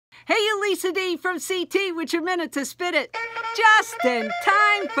Hey, you Lisa D from CT with your minute to spit it. Just in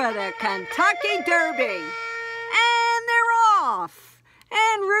time for the Kentucky Derby. And they're off.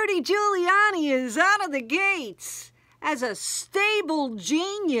 And Rudy Giuliani is out of the gates as a stable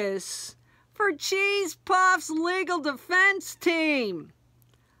genius for Cheese Puff's legal defense team.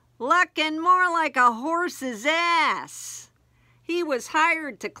 Looking more like a horse's ass. He was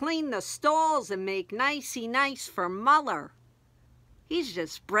hired to clean the stalls and make nicey nice for Muller. He's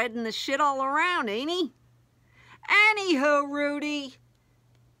just spreading the shit all around, ain't he? Anywho, Rudy,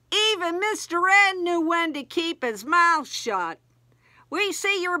 even Mr. Ed knew when to keep his mouth shut. We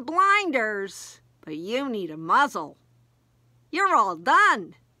see your blinders, but you need a muzzle. You're all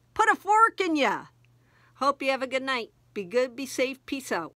done. Put a fork in ya. Hope you have a good night. Be good, be safe, peace out.